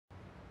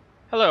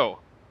Hello,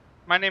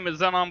 my name is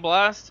Xenon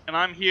Blast, and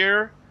I'm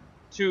here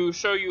to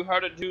show you how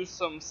to do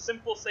some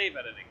simple save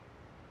editing.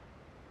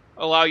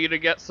 Allow you to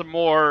get some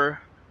more...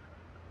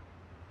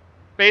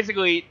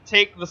 Basically,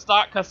 take the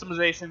stock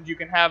customizations you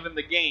can have in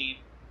the game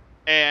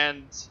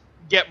and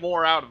get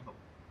more out of them.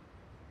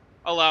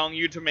 Allowing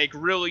you to make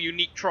really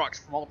unique trucks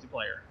for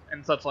multiplayer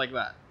and such like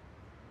that.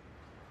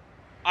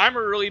 I'm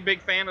a really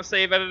big fan of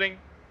save editing,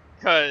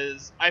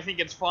 because I think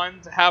it's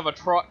fun to have a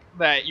truck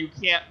that you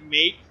can't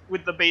make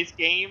with the base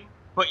game,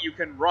 but you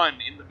can run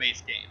in the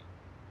base game.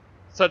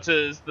 Such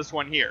as this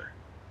one here.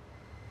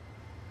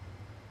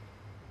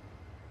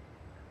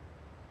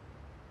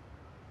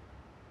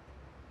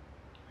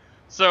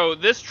 So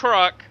this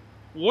truck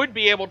would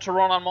be able to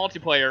run on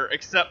multiplayer,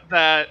 except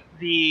that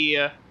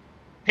the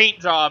paint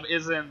jobs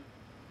on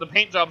the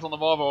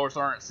Volvos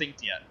aren't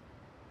synced yet.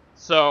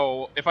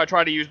 So if I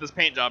try to use this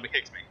paint job, it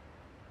kicks me.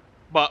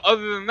 But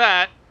other than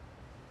that,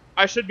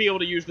 I should be able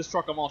to use this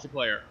truck on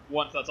multiplayer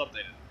once that's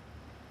updated.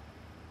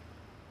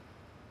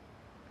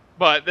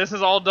 But this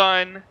is all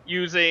done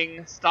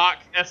using stock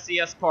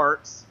SCS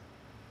parts.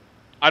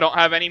 I don't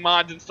have any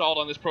mods installed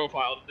on this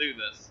profile to do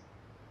this.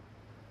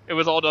 It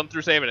was all done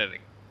through save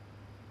editing.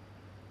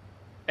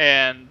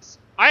 And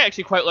I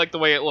actually quite like the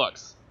way it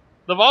looks.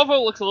 The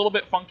Volvo looks a little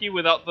bit funky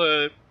without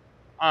the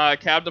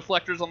cab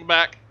deflectors on the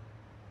back,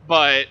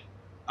 but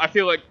I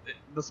feel like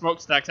the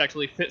smokestacks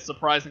actually fit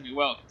surprisingly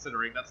well,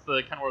 considering that's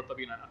the Kenworth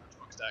W900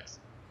 smokestacks.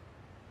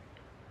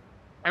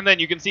 And then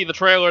you can see the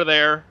trailer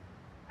there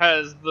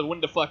has the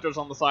wind deflectors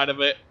on the side of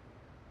it,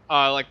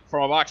 like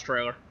from a box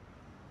trailer.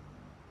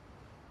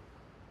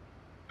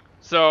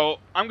 So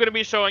I'm going to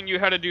be showing you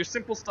how to do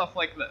simple stuff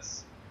like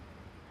this.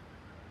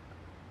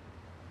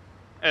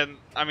 And,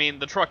 I mean,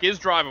 the truck is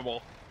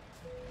drivable.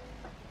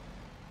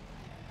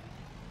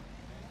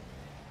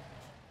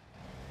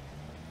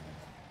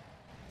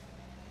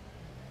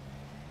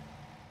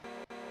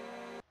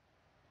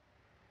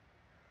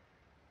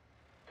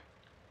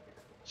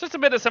 It's just a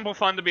bit of simple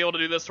fun to be able to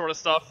do this sort of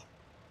stuff.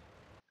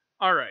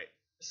 Alright,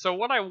 so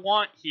what I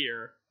want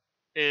here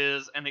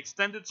is an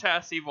extended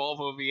chassis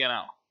Volvo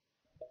VNL.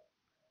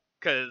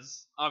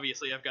 Because,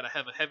 obviously, I've got to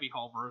have a heavy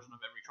haul version of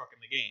every truck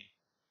in the game.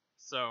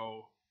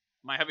 So,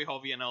 my heavy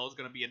haul VNL is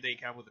going to be a day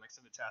cab with an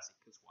extended chassis,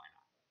 because why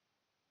not?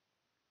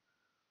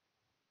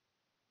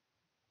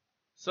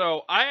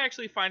 So, I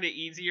actually find it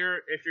easier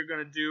if you're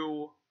going to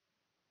do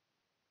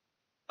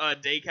a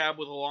day cab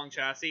with a long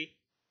chassis.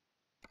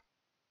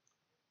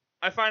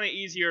 I find it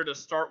easier to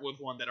start with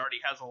one that already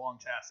has a long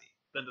chassis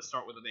than to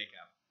start with a day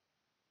cab.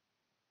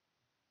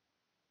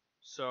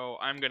 So,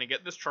 I'm going to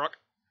get this truck.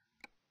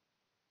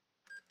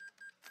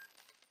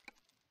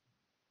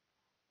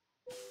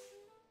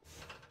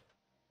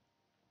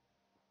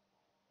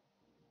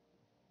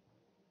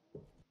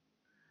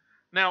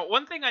 Now,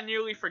 one thing I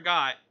nearly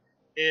forgot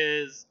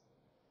is,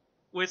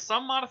 with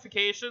some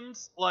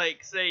modifications,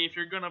 like, say, if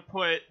you're going to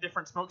put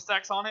different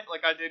smokestacks on it,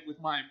 like I did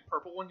with my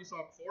purple one you saw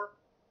before,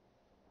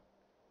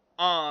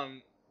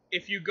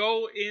 if you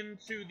go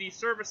into the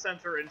service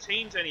center and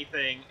change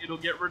anything, it'll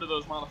get rid of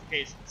those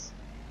modifications.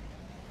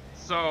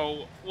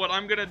 So, what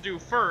I'm going to do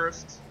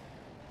first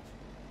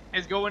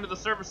is go into the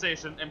service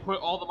station and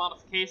put all the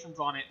modifications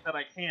on it that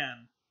I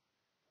can,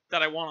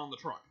 that I want on the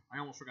truck. I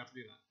almost forgot to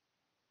do that.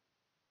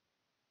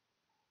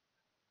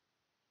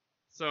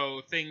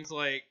 So, things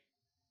like,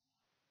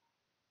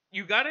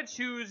 you gotta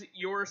choose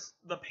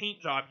the paint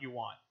job you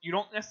want. You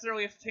don't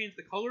necessarily have to change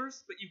the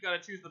colors, but you've got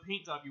to choose the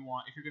paint job you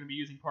want if you're going to be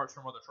using parts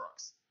from other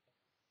trucks.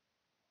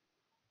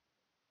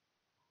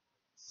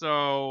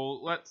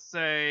 So, let's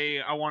say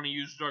I want to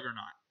use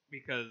Juggernaut,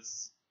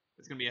 because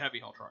it's going to be a heavy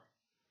haul truck.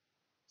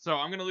 So,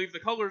 I'm going to leave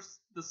the colors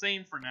the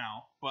same for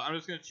now, but I'm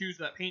just going to choose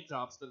that paint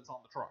job so that it's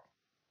on the truck.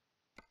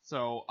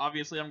 So,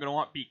 obviously I'm going to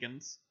want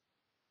beacons.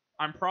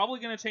 I'm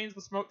probably going to change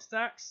the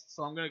smokestacks,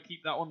 so I'm going to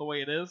keep that one the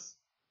way it is.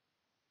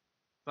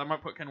 So I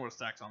might put Kenworth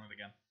stacks on it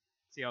again.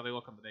 See how they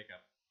look on the day cab.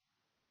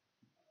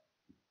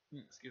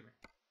 Excuse me.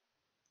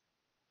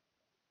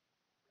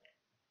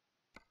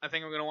 I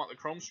think I'm going to want the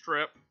chrome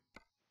strip.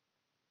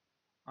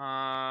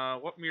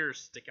 What mirrors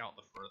stick out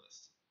the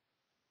furthest?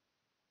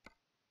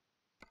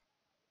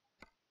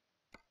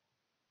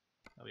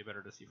 That'll be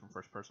better to see from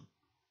first person.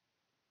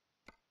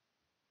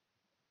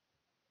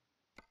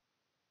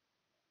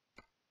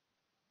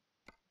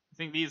 I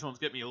think these ones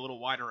get me a little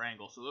wider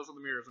angle, so those are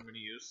the mirrors I'm going to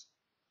use.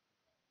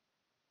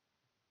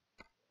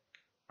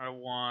 I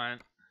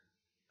want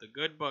the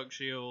good bug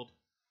shield.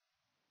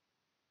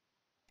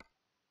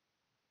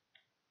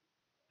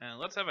 And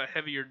let's have a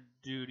heavier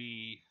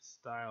duty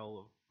style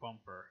of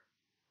bumper.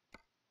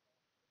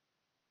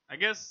 I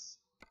guess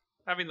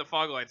having the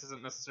fog lights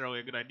isn't necessarily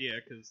a good idea,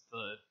 because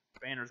the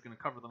banner is going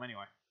to cover them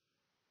anyway.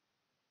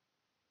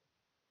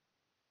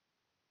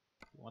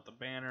 We want the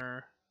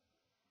banner.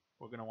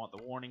 We're going to want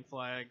the warning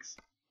flags.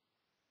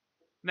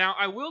 Now,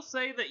 I will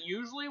say that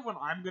usually when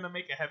I'm going to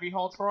make a heavy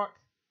haul truck,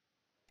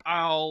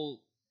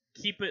 I'll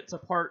keep it to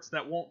parts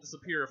that won't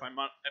disappear if I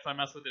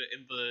mess with it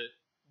in the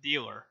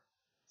dealer,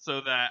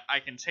 so that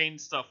I can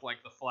change stuff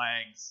like the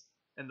flags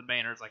And the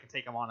banners, I can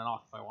take them on and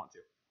off if I want to.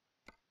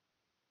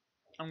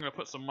 I'm going to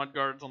put some mud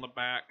guards on the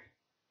back.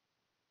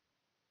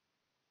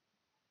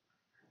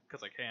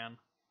 Because I can.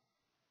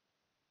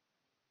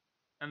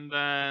 And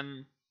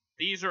then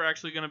these are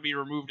actually going to be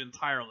removed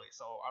entirely,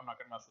 so I'm not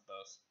going to mess with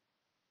those.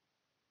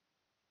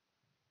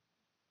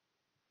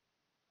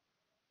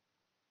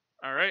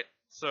 Alright,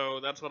 so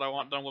that's what I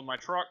want done with my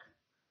truck.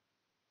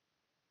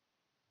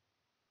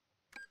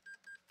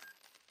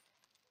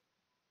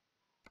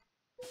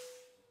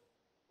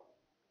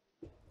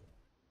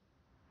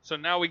 So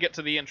now we get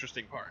to the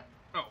interesting part.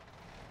 Oh.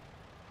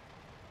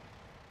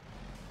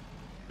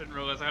 Didn't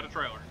realize I had a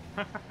trailer.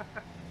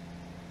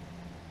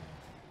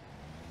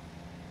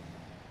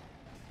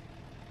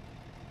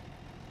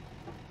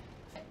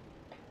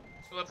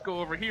 So let's go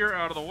over here,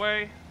 out of the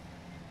way.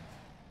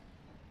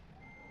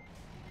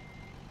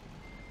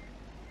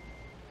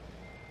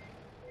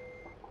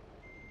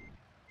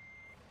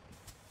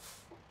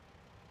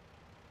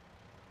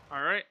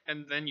 Alright,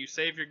 and then you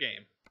save your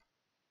game.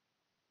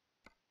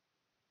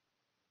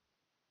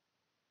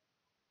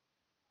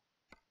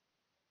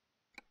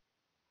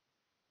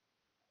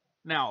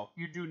 Now,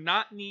 you do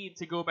not need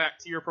to go back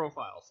to your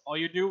profiles. All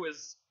you do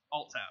is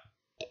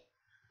Alt-Tab.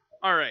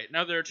 Alright,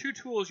 now there are two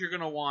tools you're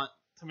going to want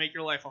to make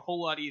your life a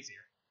whole lot easier.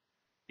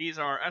 These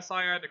are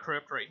SII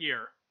Decrypt right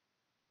here,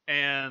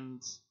 and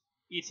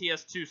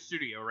ETS2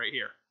 Studio right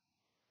here.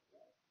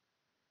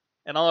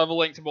 And I'll have a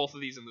link to both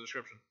of these in the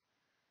description.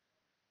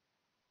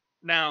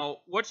 Now,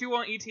 what you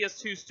want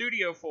ETS2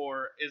 Studio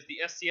for is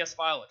the SCS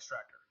file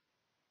extractor.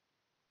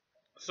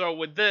 So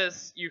with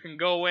this, you can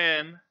go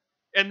in,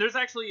 and there's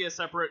actually a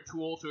separate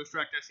tool to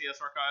extract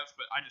SCS archives,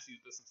 but I just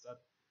use this instead.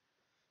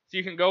 So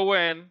you can go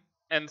in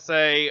and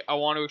say, I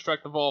want to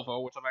extract the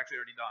Volvo, which I've actually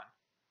already done.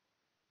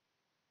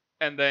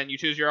 And then you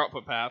choose your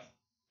output path.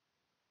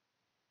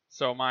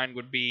 So mine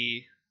would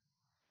be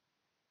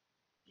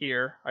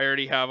here. I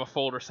already have a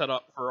folder set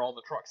up for all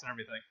the trucks and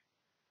everything.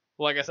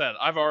 Like I said,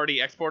 I've already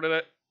exported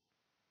it.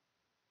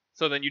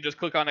 So then you just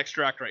click on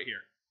extract right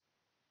here.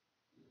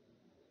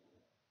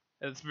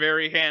 It's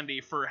very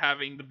handy for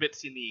having the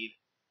bits you need.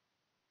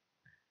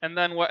 And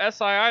then what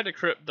SII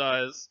Decrypt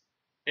does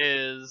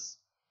is,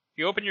 if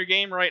you open your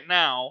game right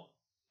now,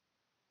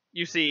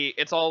 you see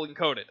it's all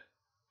encoded.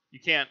 You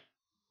can't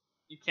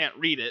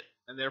read it,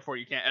 and therefore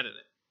you can't edit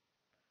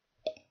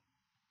it.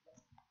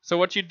 So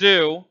what you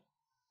do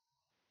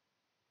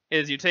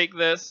is you take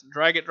this,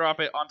 drag it, drop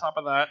it on top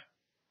of that.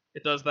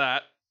 It does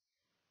that.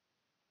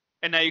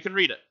 And now you can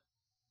read it.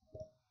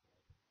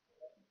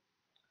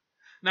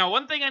 Now,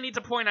 one thing I need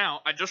to point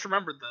out, I just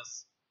remembered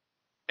this,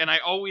 and I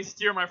always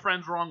steer my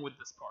friends wrong with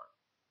this part.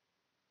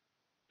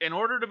 In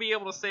order to be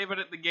able to save it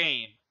at the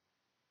game,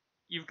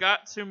 you've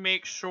got to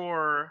make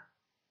sure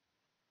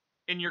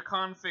in your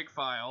config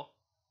file,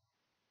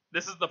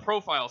 this is the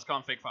profiles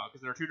config file,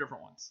 because there are two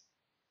different ones.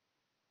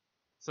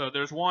 So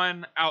there's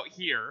one out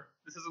here.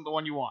 This isn't the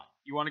one you want.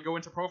 You want to go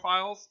into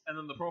profiles, and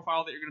then the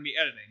profile that you're going to be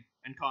editing,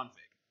 and config.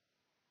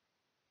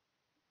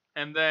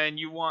 And then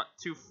you want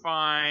to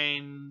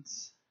find...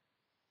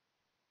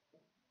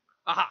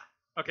 Aha!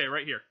 Okay,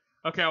 right here.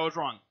 Okay, I was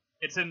wrong.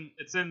 It's in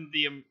this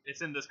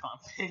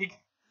config.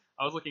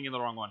 I was looking in the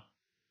wrong one.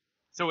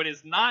 So it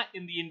is not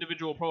in the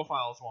individual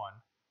profiles one.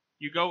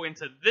 You go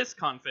into this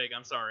config,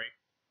 I'm sorry,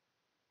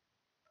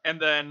 and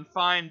then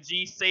find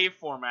G save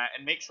format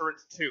and make sure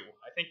it's 2.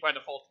 I think by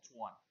default it's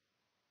 1.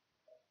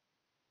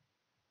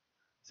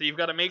 So you've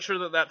got to make sure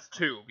that that's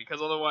 2,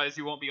 because otherwise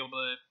you won't be able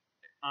to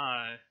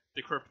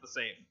decrypt the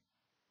save.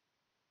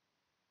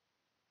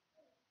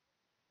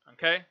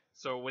 Okay,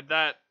 so with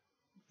that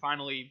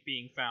finally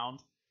being found,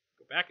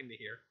 go back into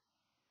here.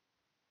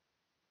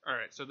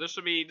 Alright, so this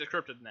should be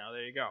decrypted now.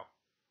 There you go.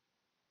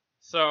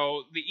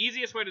 So the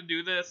easiest way to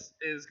do this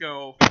is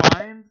go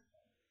find,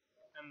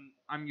 and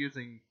I'm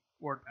using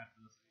WordPad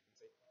for this,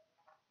 as you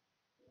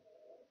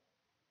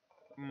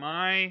can see.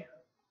 My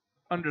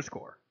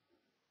underscore.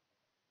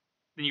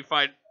 Then you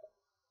find,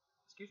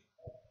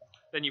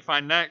 then you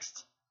find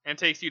next, and it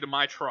takes you to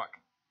my truck.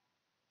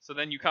 So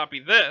then you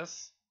copy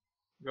this,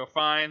 go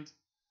find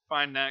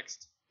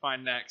next,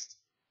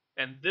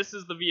 and this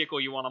is the vehicle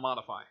you want to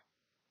modify.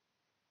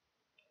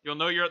 You'll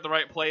know you're at the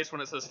right place when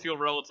it says fuel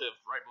relative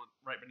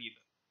right beneath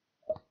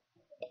it.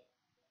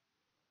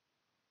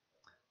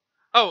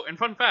 Oh, and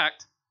fun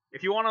fact,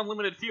 if you want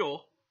unlimited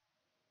fuel,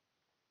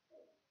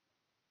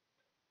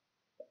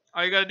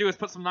 all you gotta do is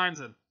put some 9s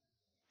in. If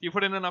you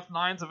put in enough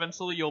 9s,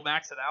 eventually you'll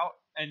max it out,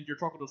 and your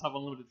truck will just have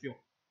unlimited fuel.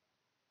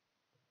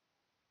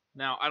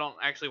 Now, I don't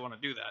actually want to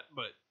do that,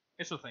 but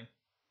it's a thing.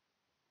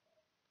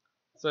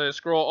 So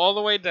scroll all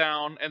the way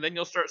down, and then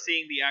you'll start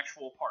seeing the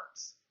actual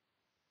parts.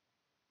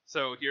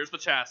 So here's the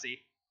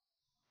chassis.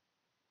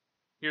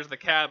 Here's the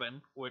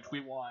cabin, which we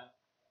want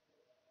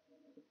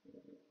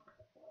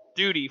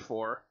duty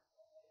for.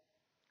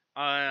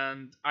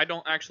 And I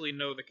don't actually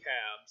know the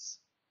cabs.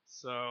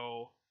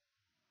 So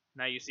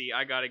now you see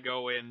I gotta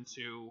go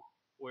into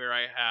where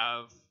I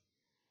have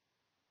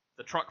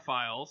the truck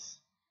files.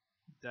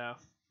 Def,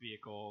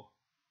 vehicle,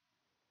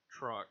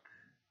 truck,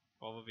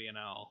 Volvo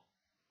VNL.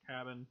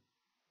 cabin.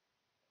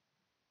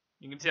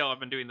 You can tell I've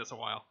been doing this a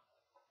while.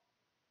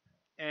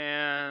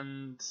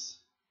 And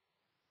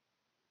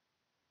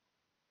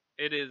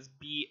it is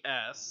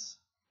BS,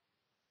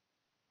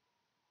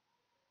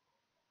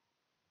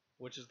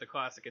 which is the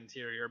classic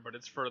interior, but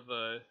it's for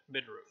the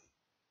midroof.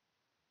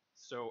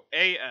 So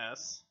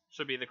AS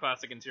should be the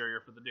classic interior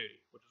for the duty,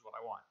 which is what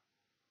I want.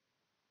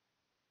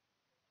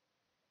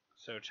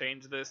 So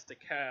change this to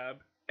cab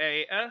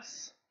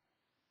AS.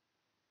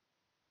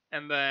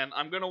 And then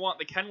I'm going to want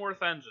the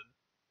Kenworth engine.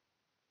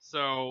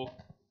 So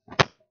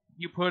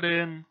you put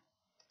in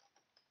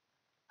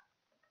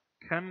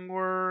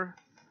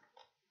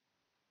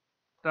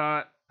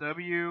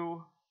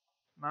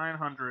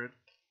Kenworth.W900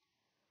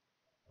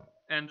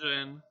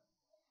 engine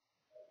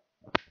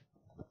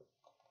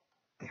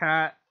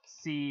Cat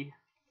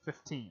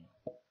C15.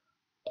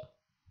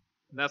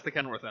 That's the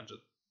Kenworth engine.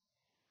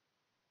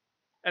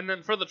 And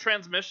then for the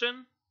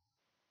transmission,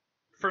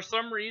 for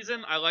some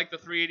reason, I like the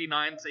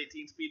 389's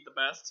 18-speed the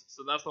best,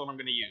 so that's the one I'm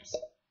going to use.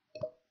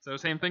 So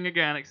same thing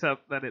again,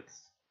 except that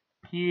it's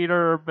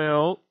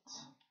Peterbilt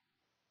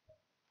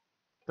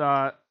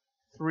dot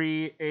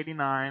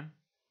 389.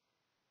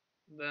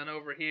 Then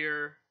over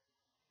here,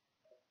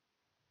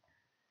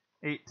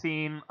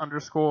 18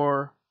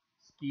 underscore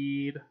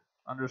speed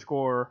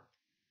underscore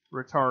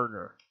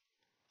retarder.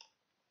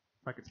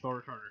 If I could spell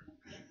retarder.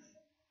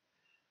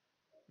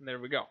 And there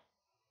we go.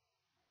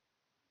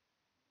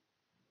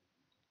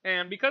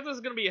 And because this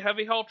is going to be a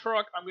heavy haul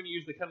truck, I'm going to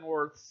use the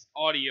Kenworth's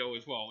audio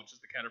as well, which is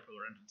the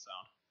Caterpillar engine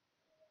sound.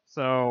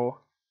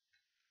 So,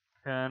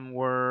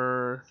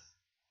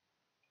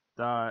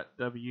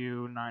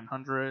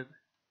 Kenworth.W900.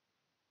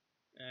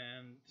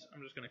 And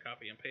I'm just going to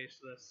copy and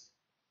paste this,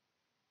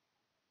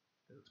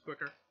 because it's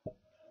quicker.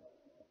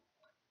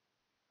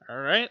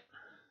 Alright.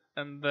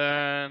 And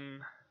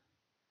then,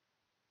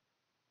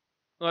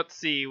 let's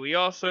see, we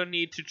also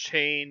need to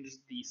change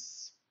the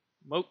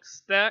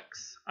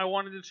smokestacks I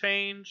wanted to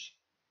change,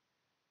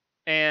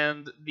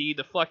 and the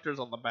deflectors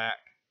on the back.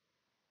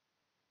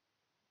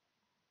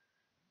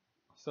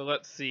 So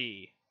let's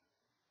see.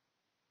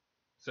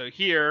 So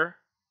here,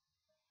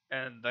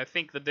 and I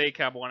think the day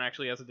cab one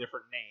actually has a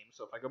different name.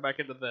 So if I go back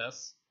into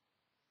this,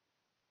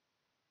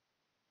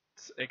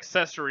 it's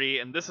accessory,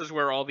 and this is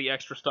where all the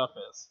extra stuff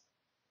is.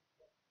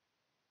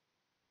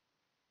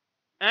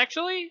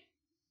 Actually,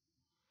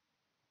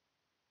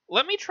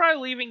 let me try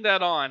leaving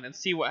that on and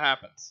see what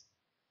happens.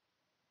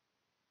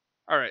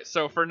 Alright,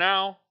 so for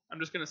now, I'm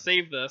just going to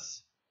save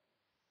this.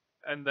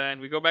 And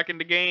then we go back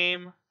into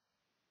game.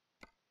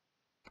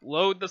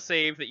 Load the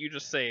save that you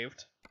just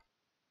saved.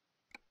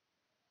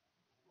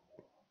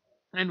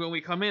 And when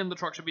we come in, the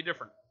truck should be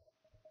different.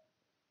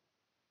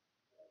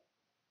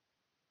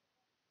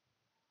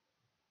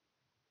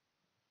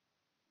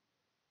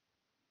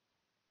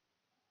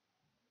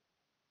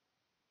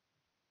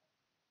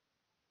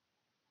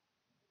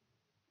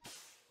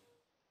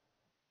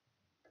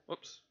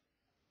 Whoops.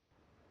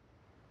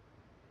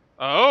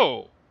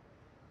 Oh.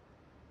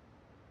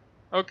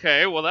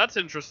 Okay, well that's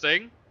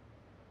interesting.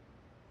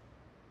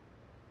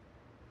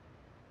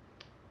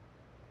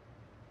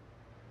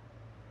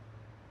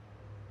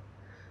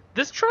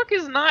 This truck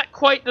is not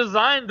quite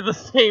designed the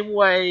same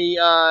way,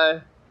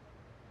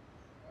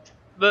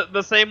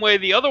 the same way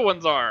the other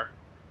ones are.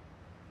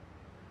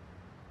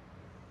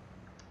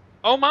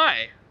 Oh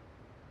my.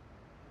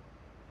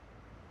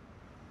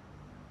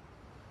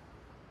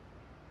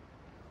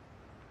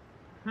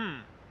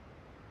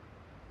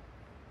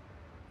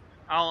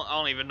 I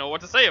don't even know what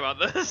to say about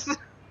this.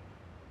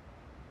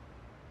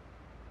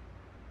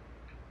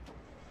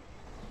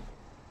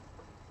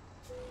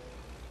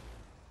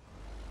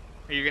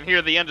 You can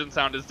hear the engine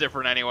sound is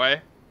different anyway.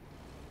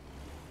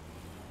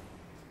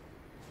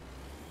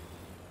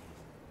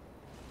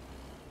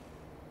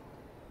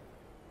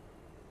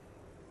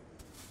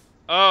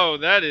 Oh,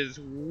 that is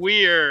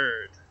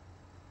weird.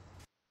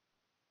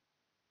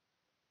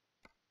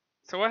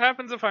 So what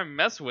happens if I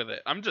mess with it?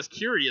 I'm just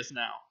curious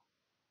now.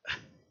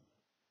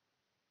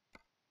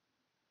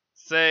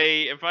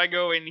 Say, if I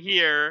go in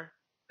here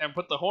and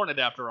put the horn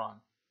adapter on.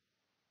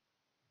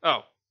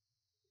 Oh.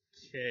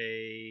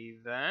 Okay,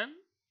 then.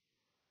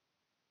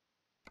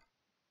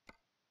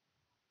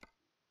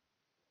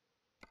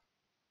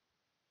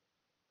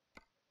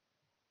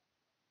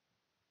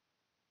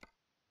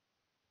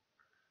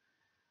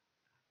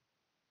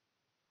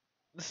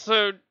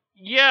 So,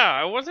 yeah,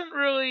 I wasn't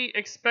really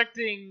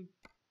expecting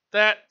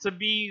that to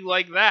be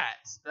like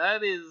that.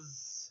 That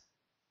is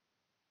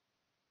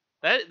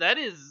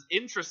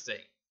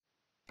interesting.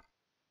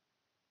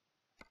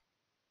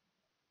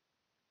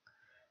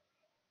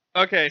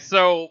 Okay,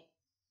 so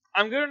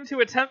I'm going to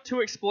attempt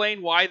to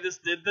explain why this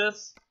did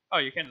this. Oh,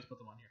 you can just put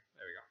them on here.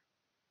 There we go.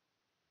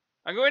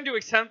 I'm going to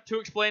attempt to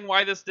explain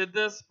why this did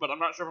this, but I'm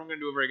not sure if I'm going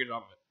to do a very good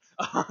job of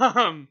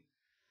it.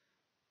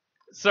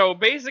 So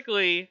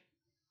basically,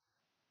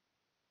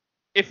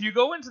 if you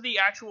go into the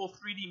actual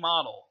 3D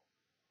model,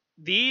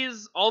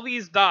 all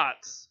these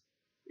dots,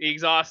 the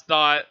exhaust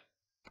dot,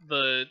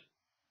 the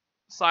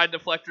side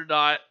deflector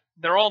dot,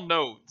 they're all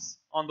nodes.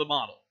 on the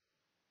model.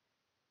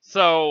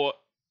 So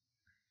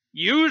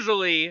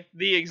usually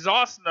the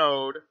exhaust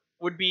node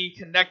would be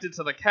connected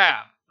to the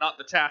cab, not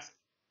the chassis.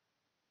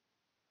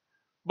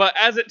 But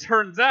as it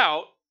turns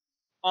out,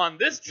 on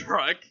this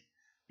truck,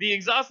 the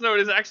exhaust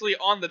node is actually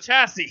on the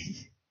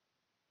chassis.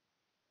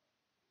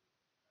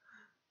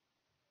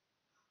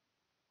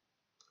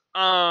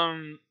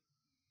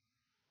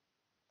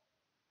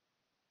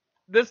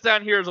 This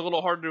down here is a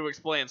little hard to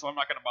explain, so I'm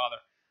not going to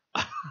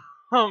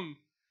bother.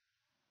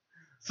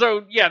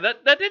 So yeah,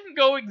 that didn't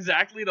go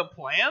exactly to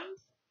plan.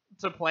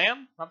 That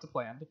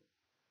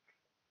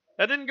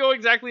didn't go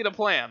exactly to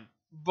plan,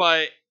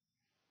 but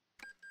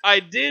I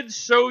did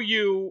show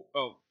you.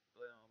 Oh,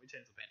 let me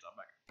change the paint job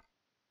back.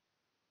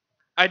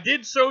 I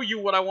did show you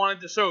what I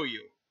wanted to show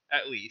you,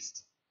 at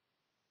least.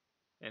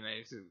 And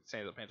I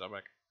change the paint job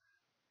back.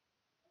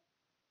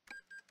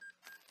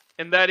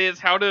 And that is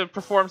how to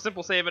perform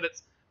simple save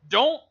edits.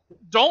 Don't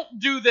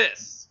do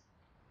this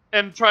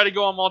and try to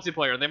go on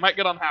multiplayer. They might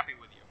get unhappy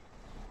with you.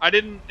 I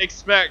didn't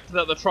expect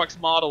that the truck's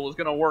model was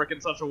going to work in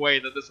such a way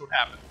that this would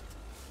happen.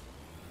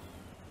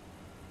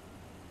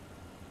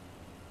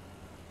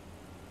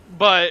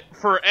 But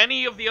for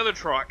any of the other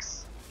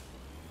trucks,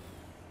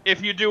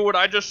 if you do what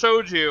I just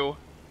showed you,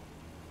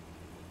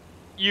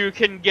 you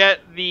can get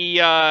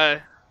the,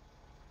 I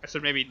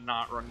should maybe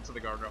not run into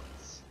the guardrail.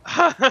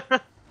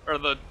 Or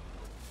the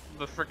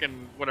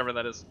frickin' whatever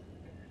that is.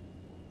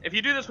 If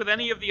you do this with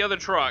any of the other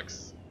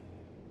trucks,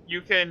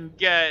 you can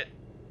get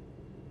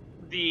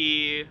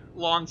the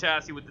long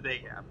chassis with the day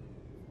cab.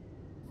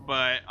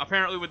 But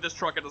apparently with this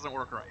truck it doesn't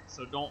work right,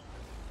 so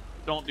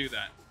don't do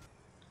that.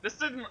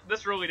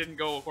 This really didn't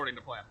go according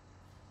to plan.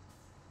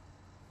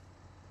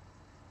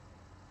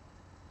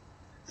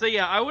 So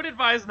yeah, I would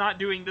advise not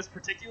doing this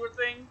particular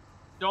thing.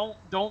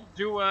 Don't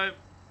do a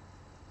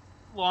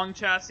long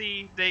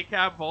chassis day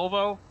cab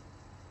Volvo,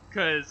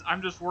 because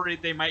I'm just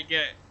worried they might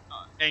get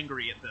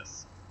angry at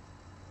this.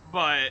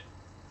 But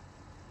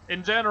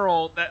in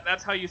general,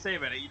 that's how you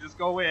save it. You just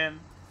go in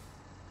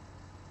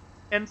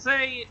and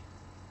say,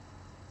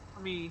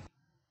 let me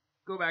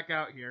go back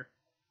out here.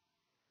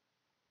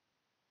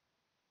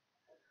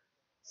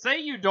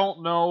 Say you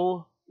don't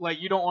know, like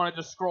you don't want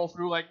to just scroll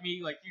through like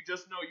me, like you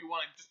just know you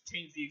want to just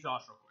change the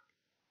exhaust real quick.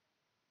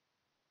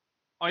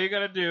 All you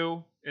gotta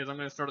do is, I'm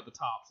gonna start at the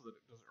top so that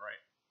it does it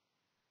right.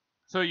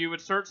 So you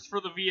would search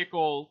for the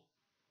vehicle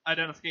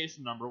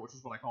identification number, which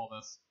is what I call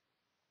this,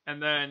 and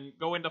then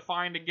go into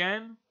find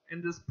again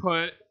and just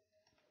put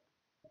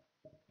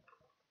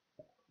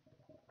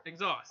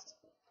exhaust.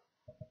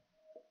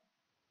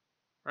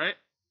 Right?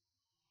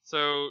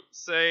 So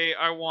say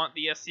I want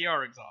the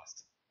SCR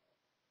exhaust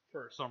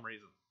for some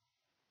reason.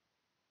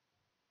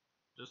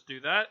 Just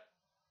do that.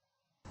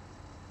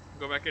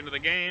 Go back into the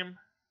game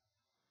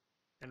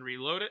and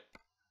reload it.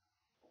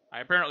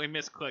 I apparently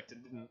misclicked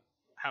and didn't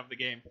have the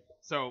game.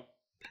 So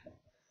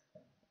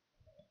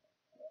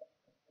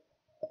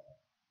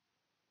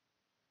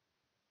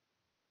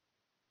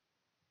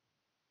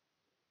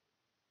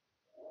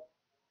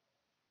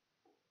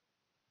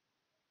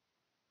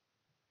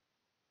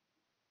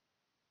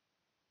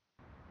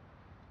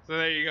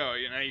there you go.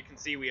 You know, you can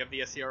see we have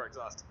the SCR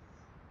exhaust.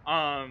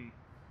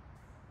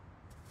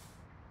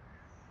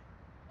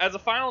 As a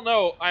final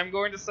note, I'm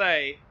going to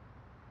say,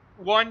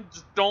 one,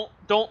 just don't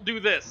do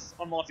this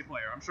on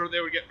multiplayer. I'm sure they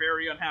would get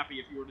very unhappy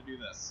if you were to do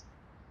this.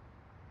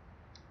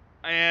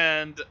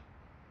 And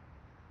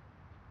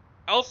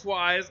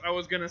elsewise, I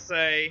was going to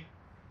say,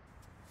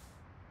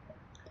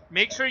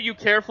 make sure you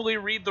carefully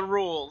read the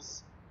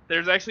rules.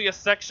 There's actually a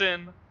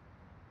section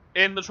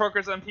in the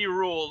Truckers MP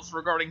rules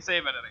regarding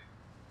save editing.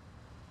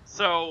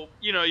 So,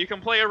 you know, you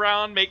can play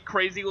around, make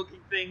crazy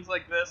looking things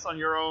like this on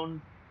your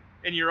own,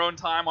 in your own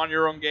time, on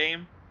your own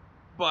game.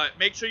 But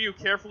make sure you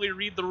carefully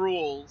read the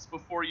rules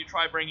before you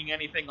try bringing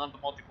anything onto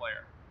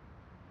multiplayer.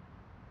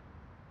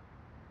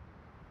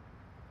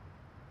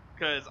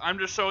 Because I'm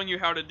just showing you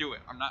how to do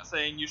it. I'm not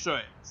saying you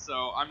should.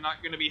 So I'm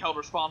not going to be held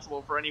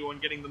responsible for anyone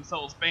getting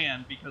themselves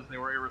banned because they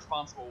were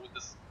irresponsible with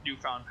this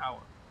newfound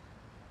power.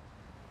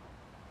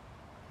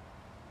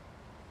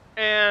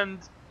 And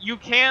you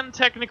can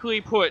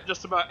technically put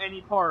just about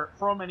any part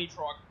from any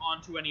truck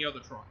onto any other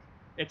truck.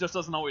 It just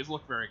doesn't always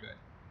look very good.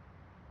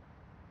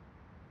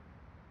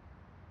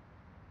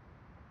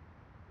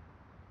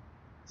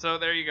 So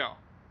there you go.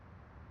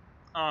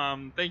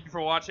 Thank you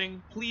for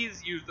watching.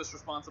 Please use this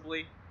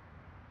responsibly.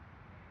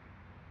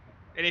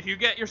 And if you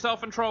get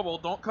yourself in trouble,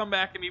 don't come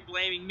back and be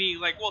blaming me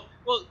like,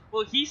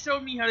 well, he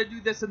showed me how to do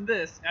this and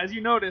this. As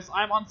you notice,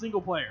 I'm on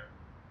single player.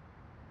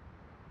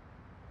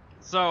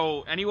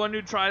 So anyone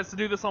who tries to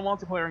do this on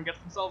multiplayer and gets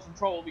themselves in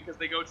trouble because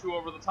they go too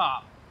over the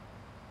top,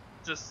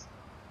 just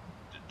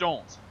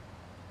don't.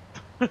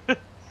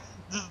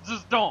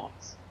 just don't.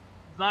 It's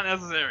not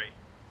necessary.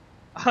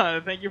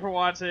 Thank you for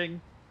watching.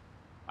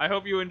 I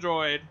hope you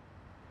enjoyed,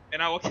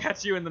 and I will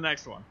catch you in the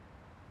next one.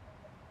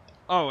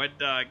 Oh, and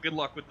good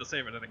luck with the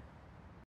save editing.